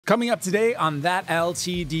Coming up today on That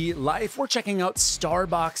LTD Life, we're checking out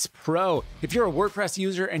Starbox Pro. If you're a WordPress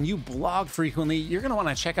user and you blog frequently, you're going to want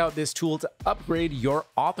to check out this tool to upgrade your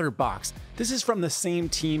author box. This is from the same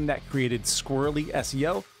team that created Squirrly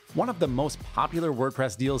SEO, one of the most popular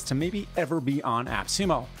WordPress deals to maybe ever be on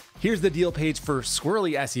AppSumo. Here's the deal page for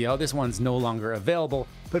Squirrly SEO. This one's no longer available,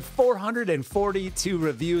 but 442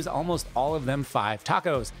 reviews, almost all of them 5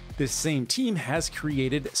 tacos. This same team has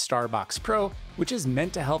created Starbox Pro, which is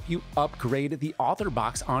meant to help you upgrade the author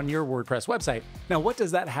box on your WordPress website. Now, what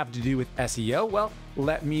does that have to do with SEO? Well,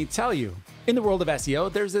 let me tell you. In the world of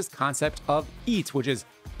SEO, there's this concept of EAT, which is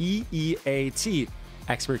EEAT.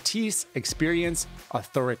 Expertise, experience,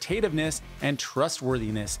 authoritativeness, and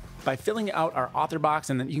trustworthiness. By filling out our author box,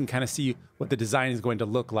 and then you can kind of see what the design is going to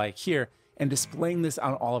look like here, and displaying this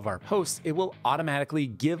on all of our posts, it will automatically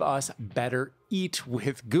give us better EAT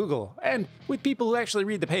with Google and with people who actually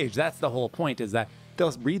read the page. That's the whole point, is that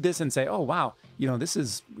they'll read this and say, oh, wow, this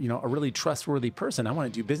is, a really trustworthy person. I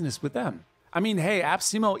want to do business with them. I mean, hey,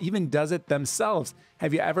 AppSumo even does it themselves.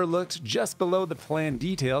 Have you ever looked just below the plan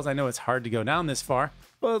details? I know it's hard to go down this far,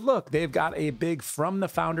 but look, they've got a big From the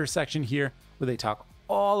Founder section here where they talk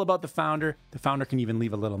all about the founder. The founder can even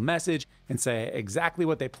leave a little message and say exactly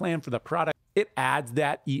what they plan for the product. It adds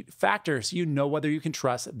that EAT factor so you know whether you can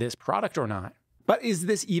trust this product or not. But is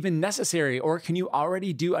this even necessary, or can you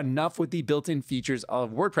already do enough with the built-in features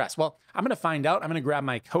of WordPress? Well, I'm going to find out. I'm going to grab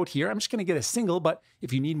my code here. I'm just going to get a single, but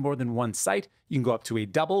if you need more than one site, you can go up to a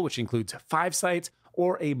double, which includes 5 sites,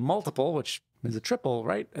 or a multiple, which is a triple,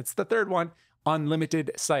 right? It's the third one,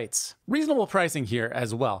 unlimited sites. Reasonable pricing here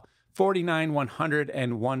as well. $49, $100,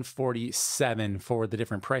 and $147 for the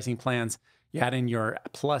different pricing plans. You add in your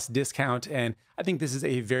plus discount, and I think this is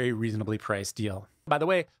a very reasonably priced deal. By the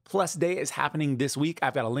way, Plus Day is happening this week.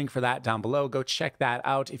 I've got a link for that down below. Go check that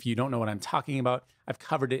out if you don't know what I'm talking about. I've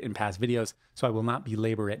covered it in past videos, so I will not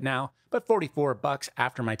belabor it now. But $44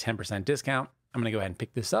 after my 10% discount. I'm going to go ahead and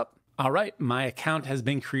pick this up. All right, my account has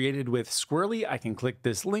been created with Squirrly. I can click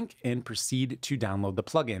this link and proceed to download the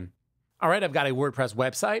plugin. All right, I've got a WordPress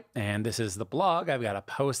website, and this is the blog. I've got a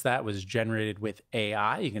post that was generated with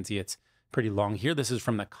AI. You can see it's pretty long here. This is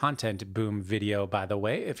from the Content Boom video, by the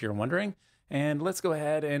way, if you're wondering. And let's go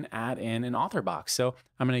ahead and add in an author box. So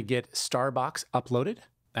I'm going to get Starbox uploaded.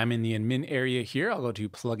 I'm in the admin area here. I'll go to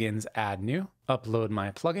Plugins, Add New, upload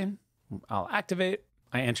my plugin. I'll activate.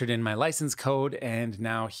 I entered in my license code, and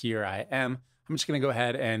now here I am. I'm just going to go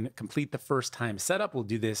ahead and complete the first time setup. We'll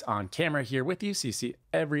do this on camera here with you so you see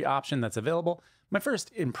every option that's available. My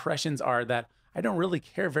first impressions are that I don't really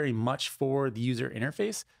care very much for the user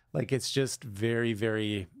interface. Like, it's just very,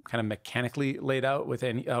 very kind of mechanically laid out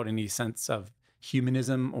without any sense of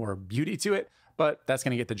humanism or beauty to it, but that's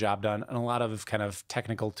going to get the job done. And a lot of kind of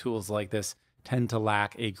technical tools like this tend to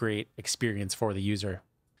lack a great experience for the user.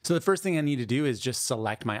 So the first thing I need to do is just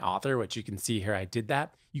select my author, which you can see here I did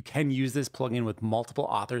that. You can use this plugin with multiple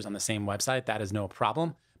authors on the same website. That is no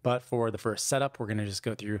problem. But for the first setup, we're going to just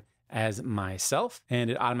go through as myself, and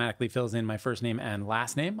it automatically fills in my first name and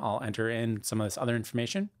last name. I'll enter in some of this other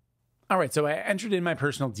information. All right, so I entered in my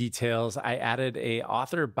personal details. I added a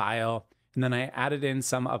author bio, and then I added in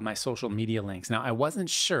some of my social media links. Now, I wasn't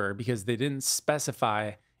sure because they didn't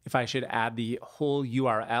specify if I should add the whole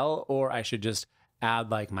URL or I should just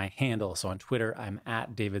add like my handle. So on Twitter, I'm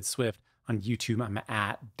at David Swift. On YouTube, I'm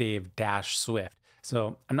at Dave-Swift.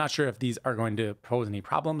 So I'm not sure if these are going to pose any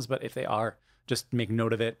problems, but if they are, just make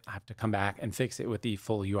note of it. I have to come back and fix it with the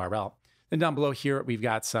full URL. Then down below here, we've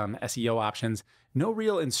got some SEO options. No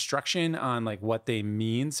real instruction on like what they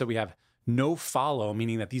mean. So we have no follow,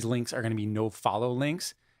 meaning that these links are going to be no follow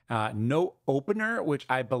links. No opener, which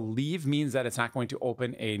I believe means that it's not going to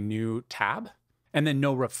open a new tab. And then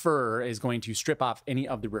no refer is going to strip off any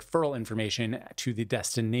of the referral information to the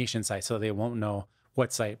destination site, so they won't know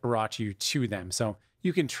what site brought you to them. So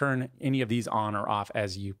you can turn any of these on or off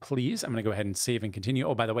as you please. I'm going to go ahead and save and continue.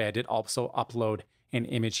 Oh, by the way, I did also upload an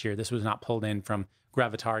image here. This was not pulled in from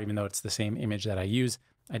Gravatar, even though it's the same image that I use.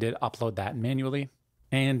 I did upload that manually.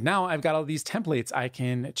 And now I've got all these templates I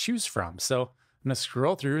can choose from. So I'm going to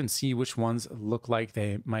scroll through and see which ones look like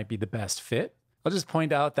they might be the best fit. I'll just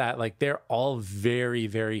point out that like they're all very,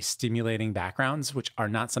 very stimulating backgrounds, which are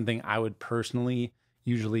not something I would personally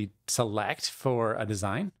usually select for a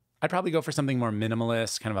design. I'd probably go for something more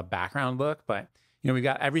minimalist, kind of a background look, but we've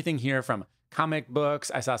got everything here from comic books.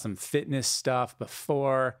 I saw some fitness stuff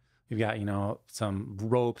before. We've got, some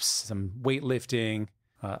ropes, some weightlifting,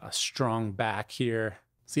 a strong back here.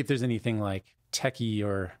 See if there's anything like techie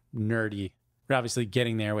or nerdy. We're obviously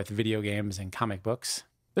getting there with video games and comic books.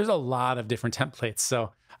 There's a lot of different templates.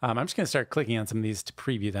 So I'm just going to start clicking on some of these to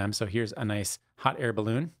preview them. So here's a nice hot air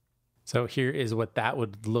balloon. So here is what that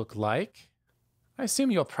would look like. I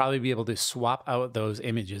assume you'll probably be able to swap out those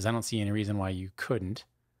images. I don't see any reason why you couldn't.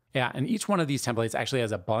 Yeah, and each one of these templates actually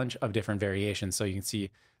has a bunch of different variations. So you can see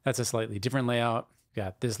that's a slightly different layout. We've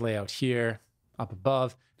got this layout here up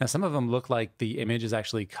above. Now, some of them look like the image is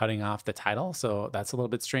actually cutting off the title. So that's a little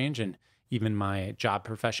bit strange. And even my job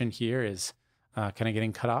profession here is kind of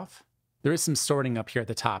getting cut off. There is some sorting up here at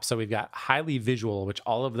the top. So we've got highly visual, which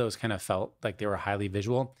all of those kind of felt like they were highly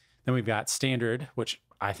visual. Then we've got standard, which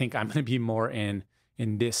I think I'm going to be more in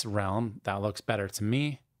this realm. That looks better to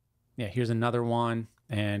me. Yeah, here's another one.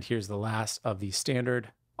 And here's the last of the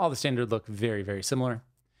standard. All the standard look very, very similar.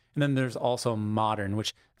 And then there's also modern,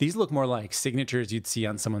 which these look more like signatures you'd see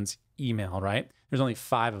on someone's email, right? There's only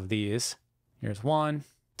 5 of these. Here's 1,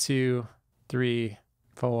 2, 3,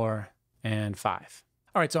 4, and 5.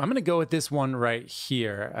 All right, so I'm going to go with this one right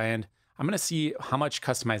here, and I'm going to see how much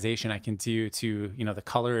customization I can do to, the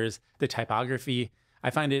colors, the typography. I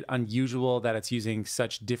find it unusual that it's using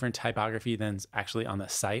such different typography than actually on the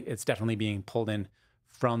site. It's definitely being pulled in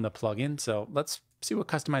from the plugin. So let's see what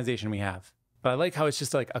customization we have. But I like how it's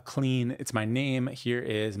just like a clean, it's my name, here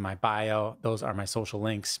is my bio, those are my social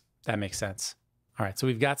links. That makes sense. All right, so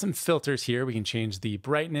we've got some filters here. We can change the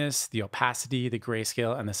brightness, the opacity, the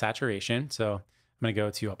grayscale, and the saturation. So I'm gonna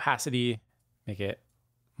go to opacity, make it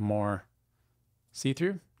more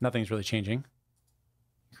see-through. Nothing's really changing.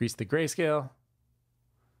 Increase the grayscale.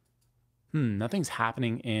 Nothing's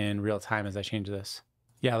happening in real time as I change this.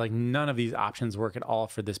 Yeah, like none of these options work at all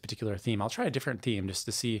for this particular theme. I'll try a different theme just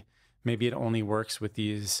to see. Maybe it only works with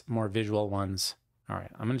these more visual ones. All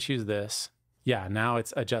right, I'm gonna choose this. Yeah, now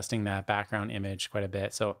it's adjusting that background image quite a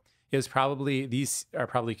bit. So these are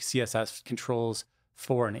probably CSS controls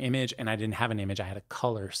for an image, and I didn't have an image, I had a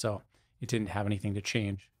color, so it didn't have anything to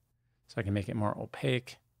change. So I can make it more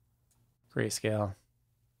opaque, grayscale.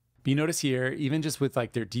 But you notice here, even just with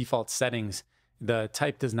like their default settings, the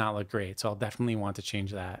type does not look great. So I'll definitely want to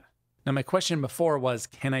change that. Now, my question before was,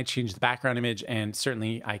 can I change the background image? And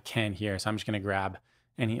certainly I can here. So I'm just going to grab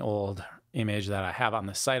any old image that I have on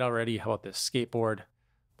the site already. How about this skateboard?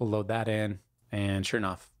 We'll load that in. And sure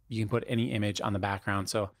enough, you can put any image on the background.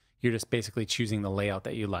 So you're just basically choosing the layout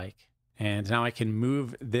that you like. And now I can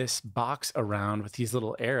move this box around with these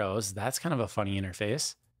little arrows. That's kind of a funny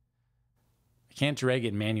interface. I can't drag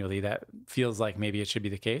it manually. That feels like maybe it should be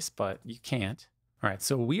the case, but you can't. All right,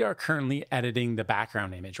 so we are currently editing the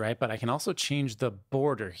background image, right? But I can also change the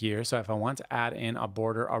border here. So if I want to add in a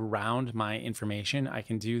border around my information, I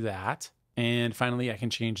can do that. And finally, I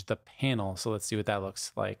can change the panel. So let's see what that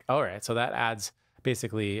looks like. All right, so that adds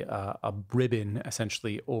basically a ribbon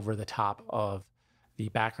essentially over the top of the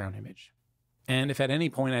background image. And if at any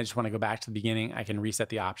point I just want to go back to the beginning, I can reset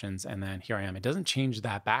the options, and then here I am. It doesn't change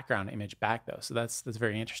that background image back though, so that's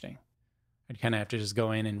very interesting. I'd kind of have to just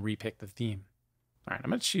go in and repick the theme. All right,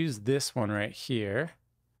 I'm going to choose this one right here.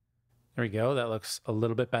 There we go. That looks a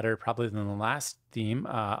little bit better probably than the last theme,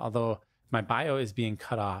 although my bio is being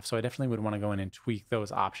cut off, so I definitely would want to go in and tweak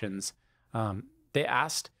those options. They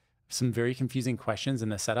asked some very confusing questions in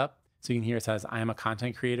the setup. So you can hear it says, I am a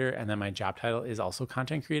content creator, and then my job title is also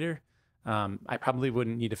content creator. I probably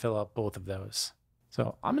wouldn't need to fill out both of those.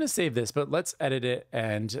 So I'm going to save this, but let's edit it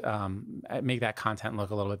and make that content look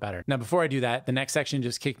a little bit better. Now, before I do that, the next section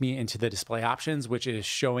just kicked me into the display options, which is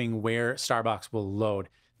showing where Starbox will load.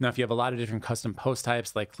 Now, if you have a lot of different custom post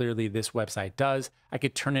types, like clearly this website does, I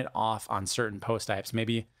could turn it off on certain post types.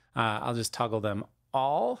 Maybe I'll just toggle them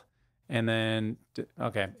all. And then,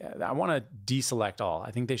 okay, I want to deselect all.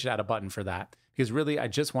 I think they should add a button for that, because really I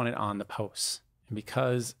just want it on the posts. And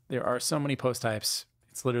because there are so many post types,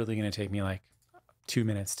 it's literally going to take me like 2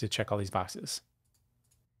 minutes to check all these boxes.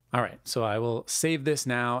 All right, so I will save this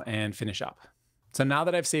now and finish up. So now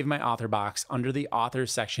that I've saved my author box, under the author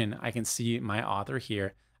section, I can see my author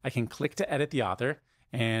here. I can click to edit the author.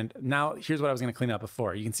 And now here's what I was going to clean up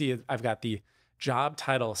before. You can see I've got the job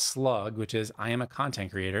title slug, which is I am a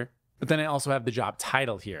content creator. But then I also have the job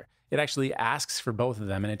title here. It actually asks for both of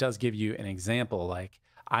them, and it does give you an example like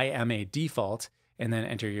I am a default, and then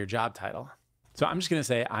enter your job title. So I'm just going to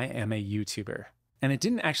say I am a YouTuber. And it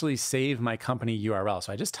didn't actually save my company URL.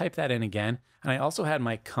 So I just typed that in again. And I also had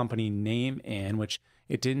my company name in, which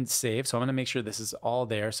it didn't save. So I'm going to make sure this is all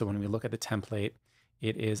there. So when we look at the template,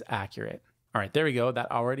 it is accurate. All right, there we go.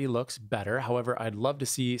 That already looks better. However, I'd love to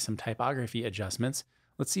see some typography adjustments.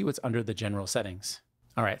 Let's see what's under the general settings.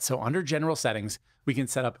 All right, so under general settings, we can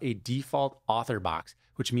set up a default author box,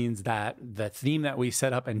 which means that the theme that we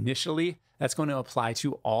set up initially, that's going to apply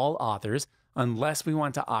to all authors. unless we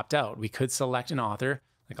want to opt out. We could select an author,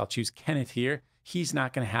 like I'll choose Kenneth here. He's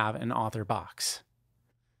not going to have an author box.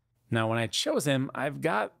 Now, when I chose him, I've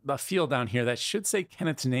got a field down here that should say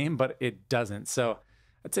Kenneth's name, but it doesn't. So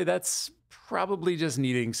I'd say that's probably just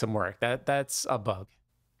needing some work. That's a bug.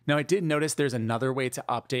 Now, I did notice there's another way to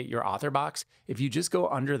update your author box. If you just go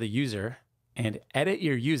under the user and edit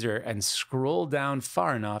your user and scroll down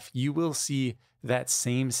far enough, you will see that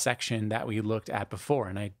same section that we looked at before.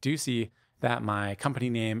 And I do see that my company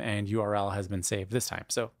name and URL has been saved this time.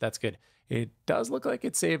 So that's good. It does look like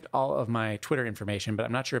it saved all of my Twitter information, but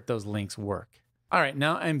I'm not sure if those links work. All right,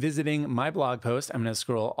 now I'm visiting my blog post. I'm going to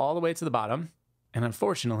scroll all the way to the bottom. And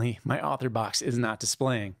unfortunately, my author box is not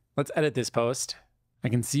displaying. Let's edit this post. I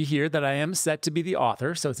can see here that I am set to be the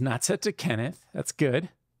author, so it's not set to Kenneth. That's good.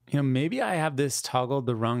 Maybe I have this toggled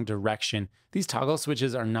the wrong direction. These toggle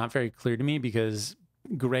switches are not very clear to me because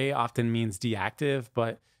gray often means deactive,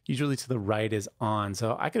 but usually to the right is on.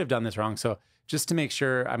 So I could have done this wrong. So just to make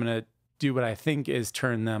sure, I'm going to do what I think is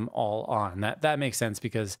turn them all on. That makes sense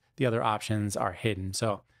because the other options are hidden.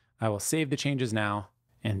 So I will save the changes now,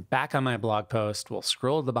 and back on my blog post, we'll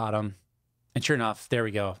scroll to the bottom, and sure enough, there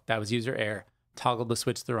we go. That was user error, toggled the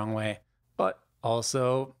switch the wrong way, but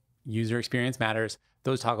also user experience matters.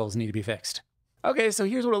 Those toggles need to be fixed. Okay, so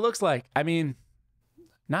here's what it looks like. I mean,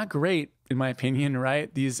 not great in my opinion,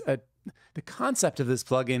 right? The concept of this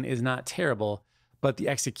plugin is not terrible, but the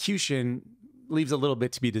execution leaves a little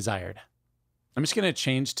bit to be desired. I'm just going to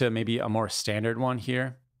change to maybe a more standard one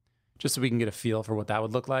here, just so we can get a feel for what that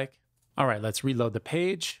would look like. All right, let's reload the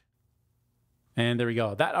page. And there we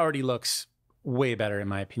go. That already looks way better in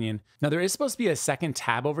my opinion. Now there is supposed to be a second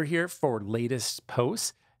tab over here for latest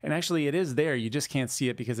posts. And actually it is there. You just can't see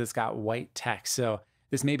it because it's got white text. So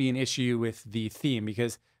this may be an issue with the theme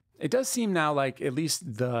because it does seem now like at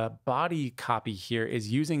least the body copy here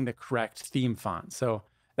is using the correct theme font. So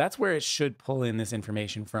that's where it should pull in this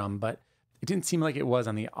information from, but it didn't seem like it was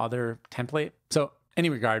on the other template. So any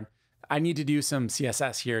regard, I need to do some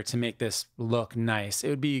CSS here to make this look nice. It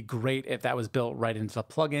would be great if that was built right into the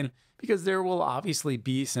plugin because there will obviously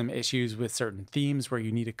be some issues with certain themes where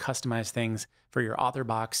you need to customize things for your author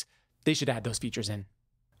box. They should add those features in.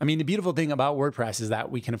 I mean, the beautiful thing about WordPress is that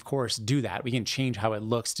we can, of course, do that. We can change how it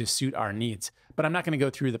looks to suit our needs, but I'm not going to go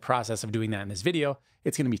through the process of doing that in this video.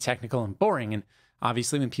 It's going to be technical and boring. And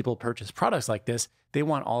obviously, when people purchase products like this, they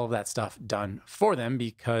want all of that stuff done for them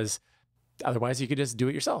because otherwise you could just do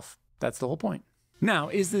it yourself. That's the whole point. Now,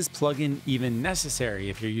 is this plugin even necessary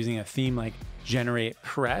if you're using a theme like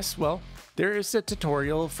GeneratePress? Well, there is a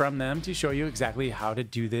tutorial from them to show you exactly how to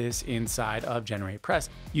do this inside of GeneratePress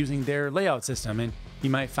using their layout system, and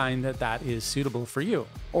you might find that that is suitable for you.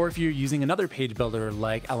 Or if you're using another page builder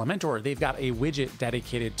like Elementor, they've got a widget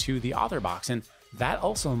dedicated to the author box, and that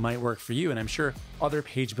also might work for you. And I'm sure other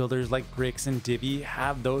page builders like Bricks and Divi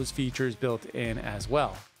have those features built in as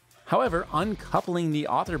well. However, uncoupling the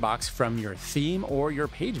author box from your theme or your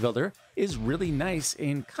page builder is really nice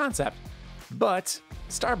in concept, but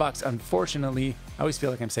Starbox, unfortunately, I always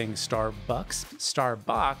feel like I'm saying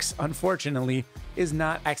Starbox, unfortunately, is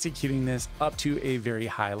not executing this up to a very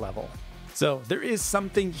high level. So there is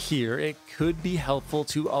something here. It could be helpful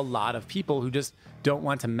to a lot of people who just don't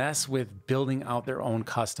want to mess with building out their own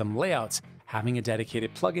custom layouts. Having a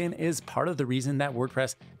dedicated plugin is part of the reason that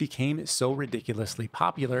WordPress became so ridiculously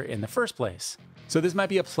popular in the first place. So this might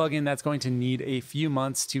be a plugin that's going to need a few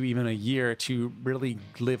months to even a year to really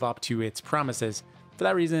live up to its promises. For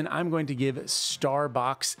that reason, I'm going to give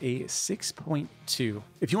Starbox a 6.2.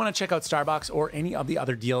 If you want to check out Starbox or any of the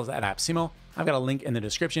other deals at AppSumo, I've got a link in the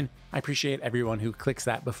description. I appreciate everyone who clicks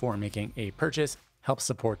that before making a purchase. Helps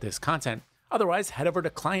support this content. Otherwise, head over to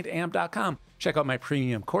clientamp.com, check out my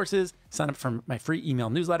premium courses, sign up for my free email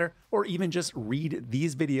newsletter, or even just read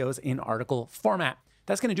these videos in article format.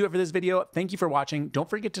 That's going to do it for this video. Thank you for watching. Don't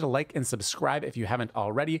forget to like and subscribe if you haven't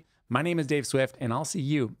already. My name is Dave Swift, and I'll see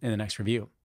you in the next review.